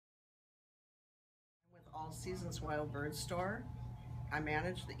All Seasons Wild Bird store. I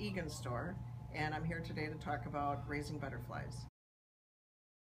manage the Egan store, and I'm here today to talk about raising butterflies.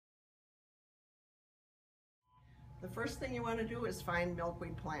 The first thing you want to do is find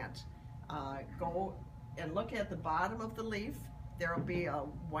milkweed plant. Go and look at the bottom of the leaf. There will be a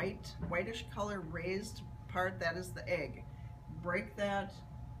whitish color raised part, that is the egg. Break that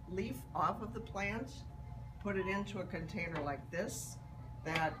leaf off of the plant, put it into a container like this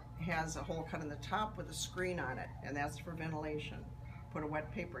that has a hole cut in the top with a screen on it, and that's for ventilation. Put a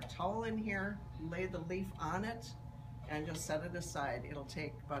wet paper towel in here, lay the leaf on it, and just set it aside. It'll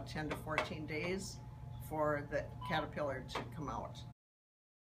take about 10 to 14 days for the caterpillar to come out.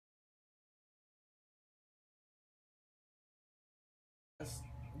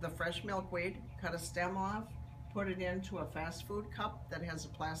 The fresh milkweed, cut a stem off, put it into a fast food cup that has a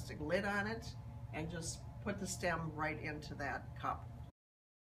plastic lid on it, and just put the stem right into that cup.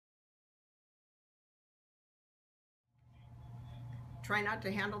 Try not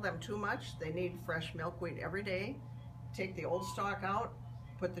to handle them too much. They need fresh milkweed every day. Take the old stalk out,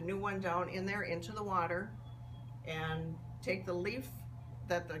 put the new one down in there into the water, and take the leaf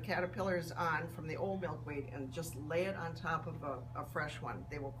that the caterpillar is on from the old milkweed and just lay it on top of a fresh one.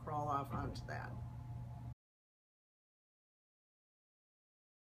 They will crawl off onto that.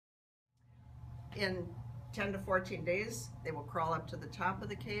 In 10 to 14 days, they will crawl up to the top of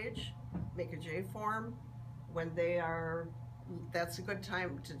the cage, make a J form. When they are, that's a good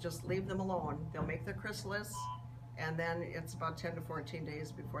time to just leave them alone. They'll make their chrysalis, and then it's about 10 to 14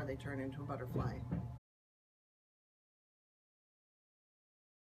 days before they turn into a butterfly.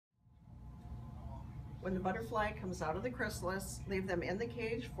 When the butterfly comes out of the chrysalis, leave them in the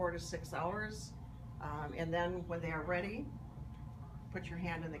cage 4 to 6 hours, and then when they are ready, put your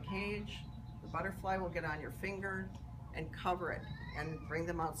hand in the cage. The butterfly will get on your finger and cover it and bring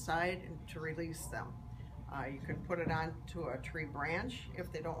them outside to release them. You can put it onto a tree branch if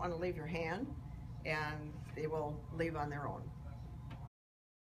they don't want to leave your hand, and they will leave on their own.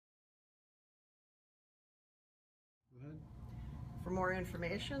 For more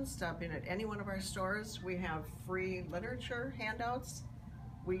information, stop in at any one of our stores. We have free literature handouts.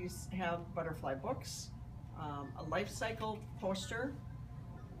 We have butterfly books, a life cycle poster,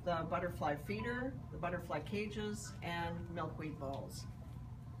 the butterfly feeder, the butterfly cages, and milkweed balls.